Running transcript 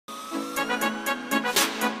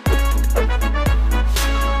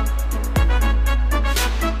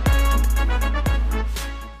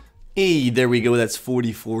Hey, there we go, that's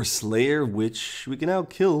 44 Slayer, which we can now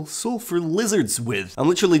kill sulfur lizards with. I'm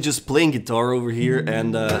literally just playing guitar over here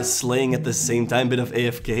and slaying at the same time, bit of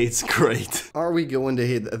AFK, it's great. Are we going to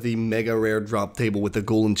hit the mega rare drop table with the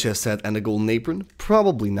golden chest set and a golden apron?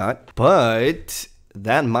 Probably not, but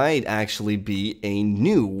that might actually be a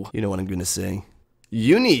new, you know what I'm gonna say,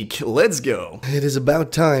 unique. Let's go. It is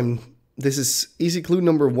about time. This is easy clue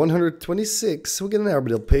number 126. We get an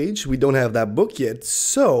Armadillo page. We don't have that book yet,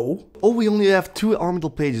 so... Oh, we only have 2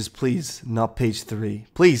 Armadillo pages, please. Not page 3.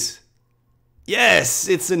 Please. Yes,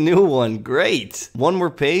 it's a new one. Great. One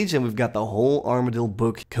more page and we've got the whole Armadillo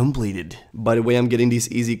book completed. By the way, I'm getting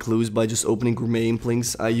these easy clues by just opening gourmet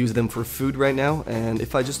inklings. I use them for food right now, and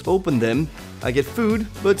if I just open them, I get food,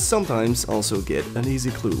 but sometimes also get an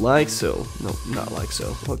easy clue, like so. No, not like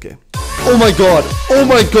so. Okay. Oh my god! Oh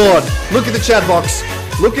my god! Look at the chat box!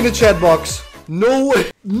 Look in the chat box! No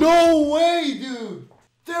way! No way, dude!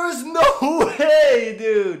 There is no way,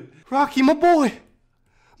 dude! Rocky, my boy!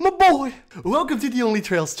 My boy! Welcome to the Only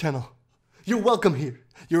Trails channel. You're welcome here.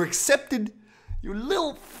 You're accepted. You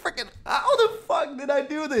little freaking... How the fuck did I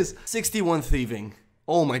do this? 61 thieving.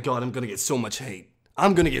 Oh my god, I'm gonna get so much hate.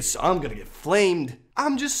 I'm gonna get flamed.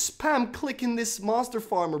 I'm just spam clicking this monster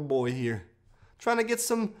farmer boy here. Trying to get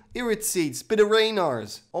some Irit seeds, bit of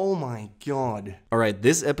Raynars. Oh my god. Alright,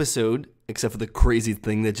 this episode, except for the crazy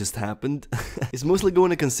thing that just happened, is mostly going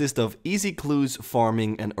to consist of easy clues,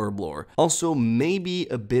 farming, and herb lore. Also, maybe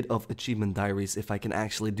a bit of achievement diaries if I can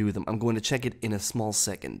actually do them. I'm going to check it in a small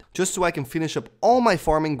second. Just so I can finish up all my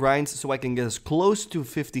farming grinds, so I can get as close to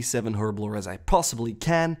 57 herb lore as I possibly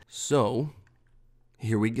can. So,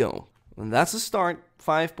 here we go. And that's a start.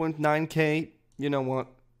 5.9k. You know what?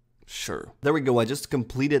 Sure. There we go, I just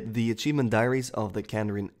completed the achievement diaries of the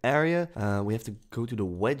Kandarin area. We have to go to the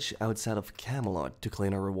wedge outside of Camelot to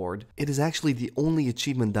claim our reward. It is actually the only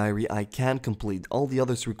achievement diary I can complete. All the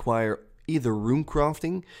others require either room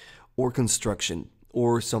crafting or construction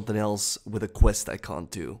or something else with a quest I can't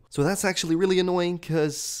do. So that's actually really annoying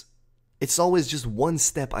because it's always just one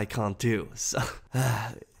step I can't do. So...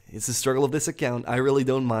 It's the struggle of this account. I really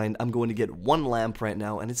don't mind. I'm going to get 1 lamp right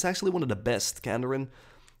now, and it's actually one of the best. Kandarin.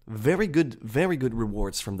 Very good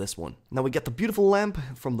rewards from this one. Now we get the beautiful lamp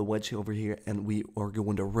from the wedge over here, and we are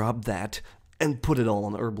going to rob that and put it all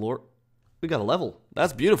on herb lore. We got a level.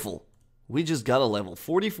 That's beautiful. We just got a level.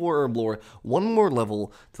 44 herb lore, 1 more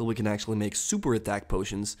level till we can actually make super attack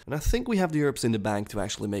potions. And I think we have the herbs in the bank to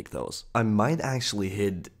actually make those. I might actually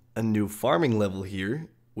hit a new farming level here,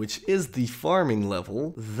 which is the farming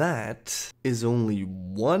level that is only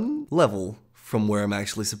 1 level from where I'm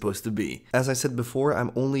actually supposed to be. As I said before,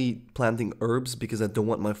 I'm only planting herbs because I don't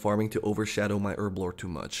want my farming to overshadow my herb lore too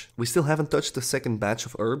much. We still haven't touched the second batch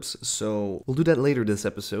of herbs, so we'll do that later this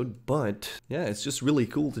episode, but yeah, it's just really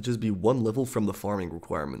cool to just be 1 level from the farming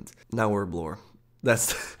requirement. Now herb lore.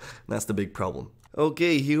 That's the big problem.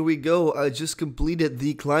 Okay, here we go. I just completed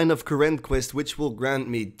the Klein of Corinth quest, which will grant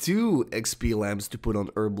me 2 XP lamps to put on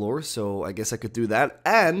herb lore, so I guess I could do that.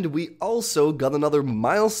 And we also got another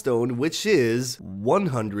milestone, which is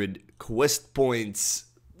 100 quest points.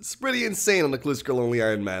 It's pretty insane on the Clue Scroll only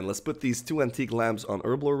Ironman. Let's put these 2 antique lamps on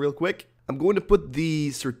herb lore real quick. I'm going to put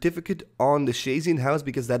the certificate on the Shazian house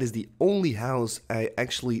because that is the only house I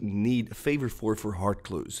actually need a favor for heart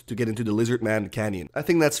clues to get into the Lizard Man Canyon. I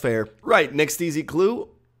think that's fair. Right, next easy clue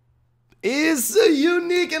is a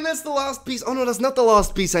unique, and that's the last piece. Oh no, that's not the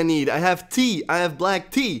last piece I need. I have tea. I have black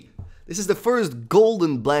tea. This is the first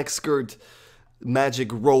golden black skirt magic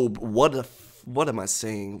robe. What am I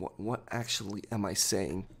saying? What actually am I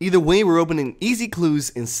saying? Either way, we're opening easy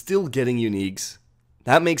clues and still getting uniques.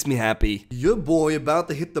 That makes me happy. Your boy about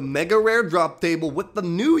to hit the mega rare drop table with the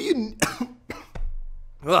new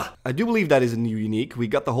I do believe that is a new unique. We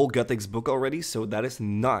got the whole Guthix book already, so that is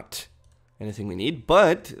not anything we need.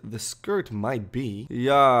 But the skirt might be.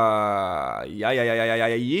 Yeah.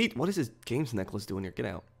 Yeet. What is this games necklace doing here? Get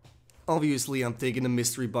out. Obviously, I'm taking the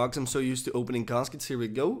mystery box. I'm so used to opening caskets. Here we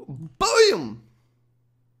go. Boom!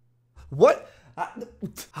 What?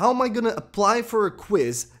 How am I gonna apply for a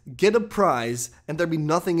quiz, get a prize, and there be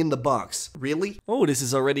nothing in the box? Really? Oh, this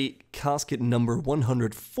is already casket number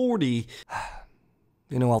 140.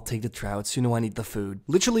 You know, I'll take the trouts, you know I need the food.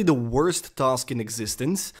 Literally the worst task in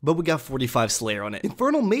existence, but we got 45 Slayer on it.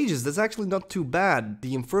 Infernal Mages, that's actually not too bad.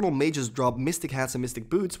 The Infernal Mages drop Mystic Hats and Mystic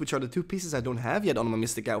Boots, which are the 2 pieces I don't have yet on my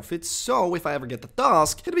Mystic outfit, so if I ever get the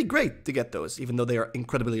task, it'd be great to get those, even though they are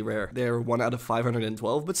incredibly rare. They're 1 out of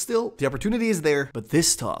 512, but still, the opportunity is there. But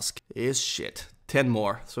this task is shit. 10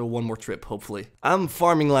 more, so one more trip, hopefully. I'm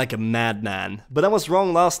farming like a madman, but I was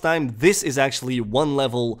wrong last time. This is actually one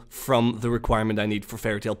level from the requirement I need for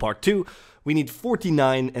Fairy Tail Part 2. We need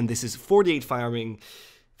 49, and this is 48 farming.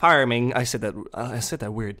 I said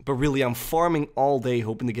that weird, but really I'm farming all day,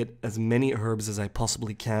 hoping to get as many herbs as I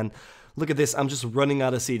possibly can. Look at this, I'm just running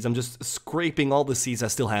out of seeds. I'm just scraping all the seeds I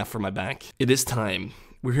still have for my bank. It is time.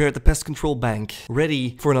 We're here at the Pest Control Bank,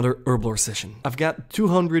 ready for another Herblore session. I've got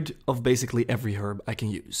 200 of basically every herb I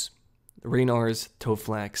can use. Raynars,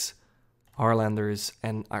 Toadflax, Harlanders,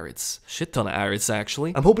 and Irits. Shit ton of Irits,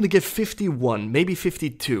 actually. I'm hoping to get 51, maybe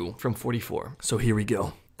 52 from 44. So here we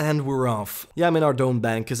go. And we're off. Yeah, I'm in our Dome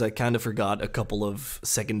Bank because I kind of forgot a couple of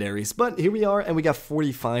secondaries. But here we are, and we got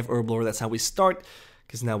 45 Herblore. That's how we start.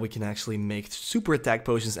 Because now we can actually make super attack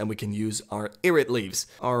potions and we can use our Irit leaves.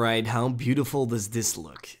 Alright, how beautiful does this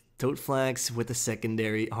look? Toadflax with the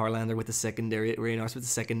secondary, Harlander with the secondary, Raynars with the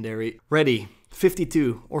secondary. Ready.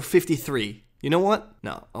 52 or 53. You know what?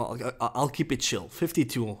 No, I'll keep it chill.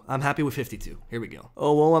 52. I'm happy with 52. Here we go.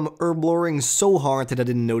 Oh, I'm herbloring so hard that I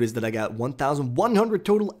didn't notice that I got 1,100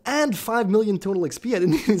 total and 5 million total XP. I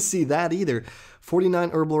didn't even see that either.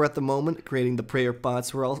 49 herblore at the moment, creating the prayer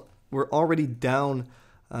pots. We're already down.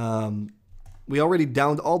 We already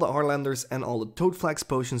downed all the Harlanders and all the Toadflax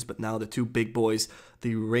potions, but now the two big boys,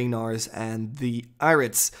 the Raynars and the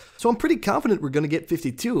Irits. So I'm pretty confident we're gonna get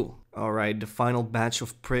 52. Alright, the final batch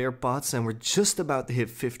of prayer pots, and we're just about to hit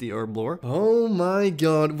 50 herblore. Oh my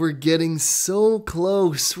god, we're getting so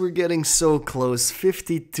close. We're getting so close.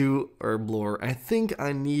 52 herblore. I think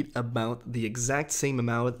I need about the exact same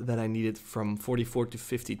amount that I needed from 44 to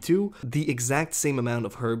 52. The exact same amount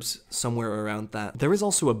of herbs, somewhere around that. There is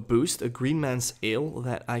also a boost, a Green Man's Ale,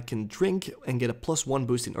 that I can drink and get a +1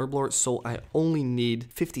 boost in herblore, so I only need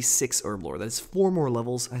 56 herblore. That is 4 more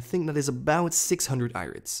levels. I think that is about 600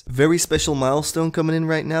 Irits. Very special milestone coming in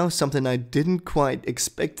right now, something I didn't quite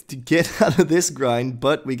expect to get out of this grind,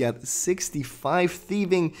 but we got 65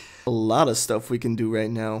 thieving. A lot of stuff we can do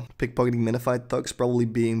right now. Pickpocketing Menified Thugs probably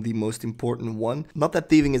being the most important one. Not that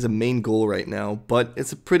thieving is a main goal right now, but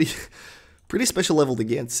it's a pretty special level to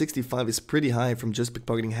get. 65 is pretty high from just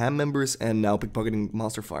pickpocketing ham members and now pickpocketing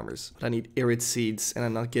monster farmers. But I need Irit seeds and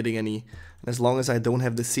I'm not getting any. And as long as I don't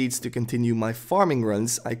have the seeds to continue my farming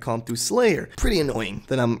runs, I can't do Slayer. Pretty annoying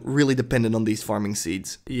that I'm really dependent on these farming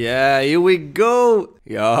seeds. Yeah, here we go.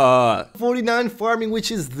 Yeah. 49 farming, which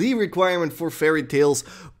is the requirement for Fairy Tales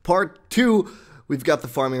Part 2. We've got the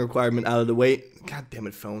farming requirement out of the way. God damn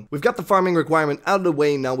it, phone. We've got the farming requirement out of the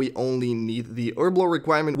way. Now we only need the herblore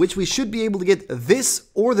requirement, which we should be able to get this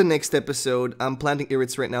or the next episode. I'm planting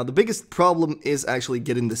Irits right now. The biggest problem is actually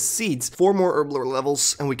getting the seeds. 4 more herblore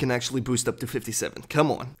levels, and we can actually boost up to 57.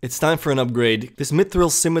 Come on. It's time for an upgrade. This Mithril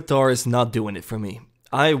Scimitar is not doing it for me.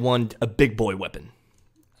 I want a big boy weapon.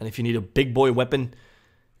 And if you need a big boy weapon,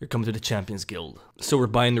 you're coming to the Champions Guild. So we're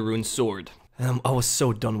buying the Rune Sword. I was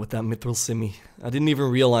so done with that Mithril Simi. I didn't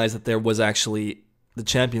even realize that there was actually the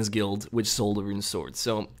Champions Guild which sold the Rune Sword.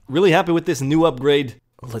 So, really happy with this new upgrade.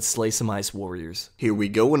 Let's slay some Ice Warriors. Here we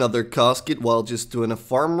go, another casket while just doing a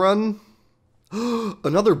farm run.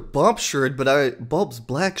 Another Bob shirt, but Bob's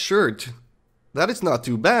black shirt. That is not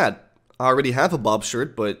too bad. I already have a Bob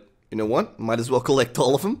shirt, but you know what? Might as well collect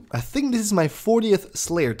all of them. I think this is my 40th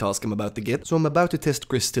Slayer task I'm about to get, so I'm about to test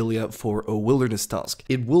Crystallia for a Wilderness task.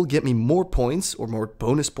 It will get me more points, or more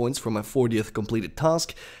bonus points for my 40th completed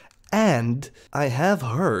task, and I have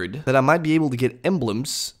heard that I might be able to get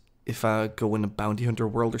emblems if I go in a bounty hunter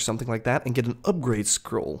world or something like that and get an upgrade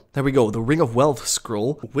scroll. There we go, the Ring of Wealth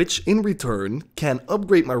scroll, which in return can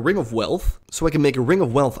upgrade my Ring of Wealth, so I can make a Ring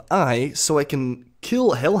of Wealth eye, so I can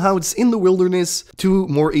kill hellhounds in the wilderness to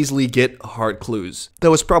more easily get hard clues.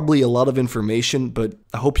 That was probably a lot of information, but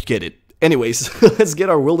I hope you get it. Anyways, let's get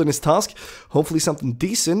our wilderness task. Hopefully something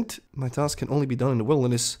decent. My task can only be done in the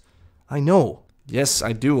wilderness. I know. Yes,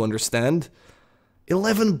 I do understand.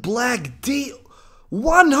 11 black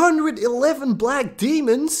 111 black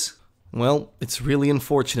demons? Well, it's really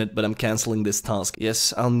unfortunate, but I'm canceling this task.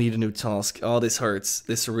 Yes, I'll need a new task. Oh, this hurts.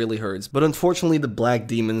 This really hurts. But unfortunately, the black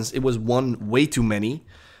demons, it was 1, way too many,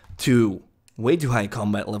 2, way too high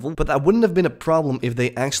combat level, but that wouldn't have been a problem if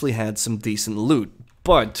they actually had some decent loot.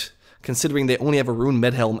 But considering they only have a rune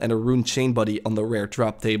medhelm and a rune chain body on the rare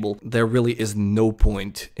drop table, there really is no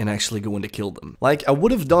point in actually going to kill them. Like, I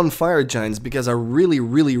would have done fire giants because I really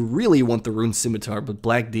want the rune scimitar, but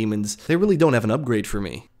black demons, they really don't have an upgrade for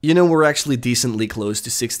me. You know, we're actually decently close to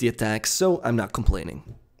 60 attacks, so I'm not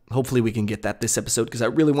complaining. Hopefully we can get that this episode, because I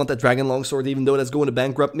really want that dragon longsword, even though that's going to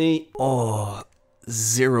bankrupt me. Oh,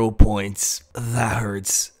 0 points. That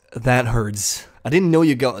hurts. That hurts. I didn't know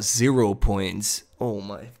you got 0 points. Oh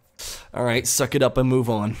my. Alright, suck it up and move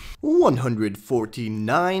on.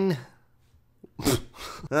 149.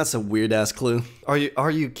 That's a weird ass clue.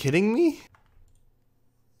 Are you kidding me?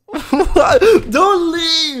 Don't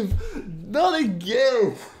leave! Not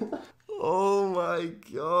again! Oh my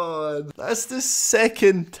god. That's the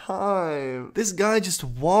second time. This guy just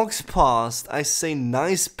walks past, I say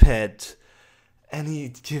nice pet, and he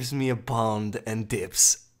gives me a bond and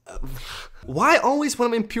dips. Why always when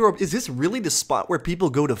I'm in Pure? Is this really the spot where people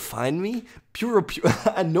go to find me? Pure.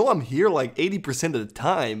 I know I'm here like 80% of the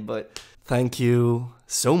time, but thank you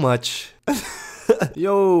so much.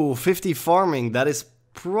 Yo, 50 farming. That is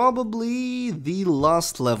probably the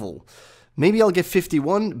last level. Maybe I'll get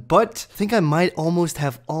 51, but I think I might almost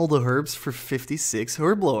have all the herbs for 56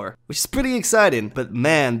 herb lore, which is pretty exciting. But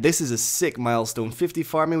man, this is a sick milestone. 50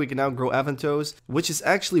 farming, we can now grow Avantos, which is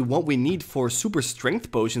actually what we need for super strength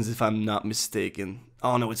potions if I'm not mistaken.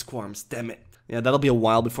 Oh no, it's Quarms, damn it. Yeah, that'll be a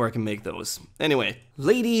while before I can make those. Anyway,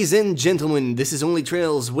 ladies and gentlemen, this is Only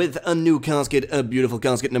Trails with a new casket, a beautiful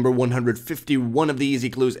casket, number 151 of the easy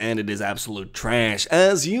clues, and it is absolute trash,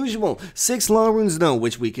 as usual. 6 law runes though,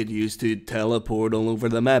 which we could use to teleport all over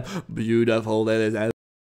the map. Beautiful, that is.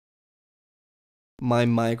 My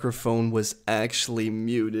microphone was actually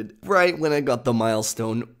muted right when I got the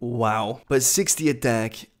milestone. Wow. But 60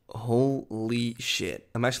 attack. Holy shit.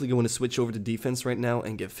 I'm actually going to switch over to defense right now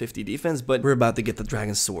and get 50 defense, but we're about to get the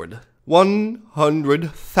dragon sword.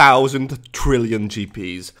 100,000 trillion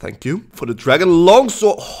GPs. Thank you for the dragon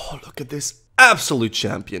longsword. Oh, look at this. Absolute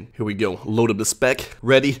champion. Here we go. Load up the spec.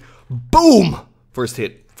 Ready. Boom! First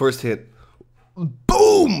hit. First hit.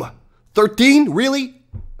 Boom! 13? Really?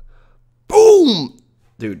 Boom!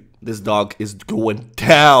 Dude, this dog is going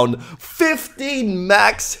down. 15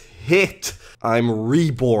 max hit. I'm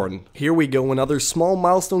reborn. Here we go, another small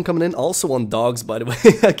milestone coming in, also on dogs, by the way.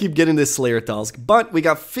 I keep getting this Slayer task, but we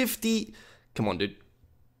got 50... Come on, dude.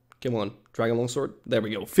 Come on, Dragon Longsword. There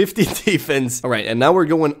we go, 50 defense. Alright, and now we're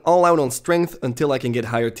going all out on strength until I can get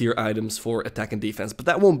higher tier items for attack and defense, but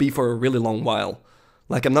that won't be for a really long while.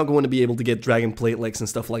 Like, I'm not going to be able to get Dragon Plate legs and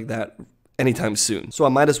stuff like that anytime soon. So I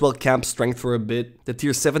might as well camp strength for a bit. The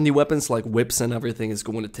tier 70 weapons, like whips and everything, is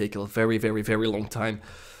going to take a very, very, very long time.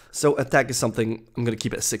 So attack is something I'm going to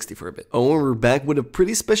keep at 60 for a bit. Oh, we're back with a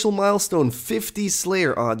pretty special milestone, 50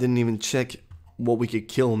 Slayer. Oh, I didn't even check what we could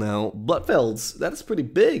kill now. Bloodfelds, that's pretty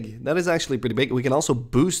big. That is actually pretty big. We can also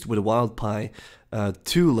boost with a Wild Pie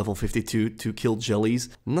to level 52 to kill jellies.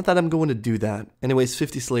 Not that I'm going to do that. Anyways,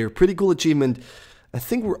 50 Slayer, pretty cool achievement. I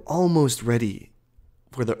think we're almost ready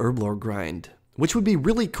for the Herblore grind, which would be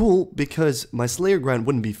really cool because my Slayer grind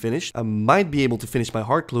wouldn't be finished. I might be able to finish my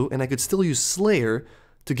Heart Clue, and I could still use Slayer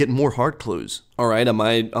to get more heart clues. Alright, I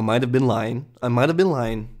might have been lying.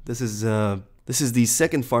 This is the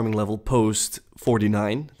second farming level post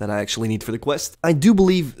 49 that I actually need for the quest. I do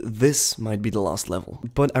believe this might be the last level,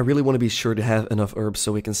 but I really want to be sure to have enough herbs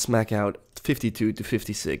so we can smack out 52 to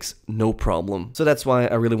 56, no problem. So that's why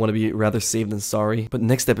I really want to be rather safe than sorry. But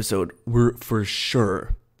next episode, we're for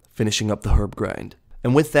sure finishing up the herb grind.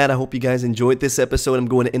 And with that, I hope you guys enjoyed this episode. I'm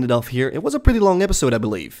going to end it off here. It was a pretty long episode, I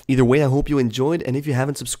believe. Either way, I hope you enjoyed, and if you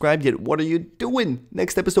haven't subscribed yet, what are you doing?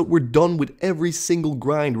 Next episode, we're done with every single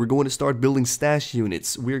grind. We're going to start building stash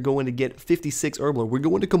units. We're going to get 56 Herblore. We're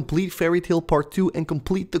going to complete Fairy Tale Part 2 and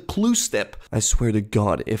complete the clue step. I swear to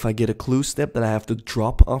God, if I get a clue step that I have to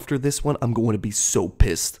drop after this one, I'm going to be so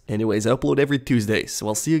pissed. Anyways, I upload every Tuesday, so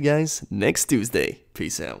I'll see you guys next Tuesday.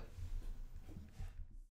 Peace out.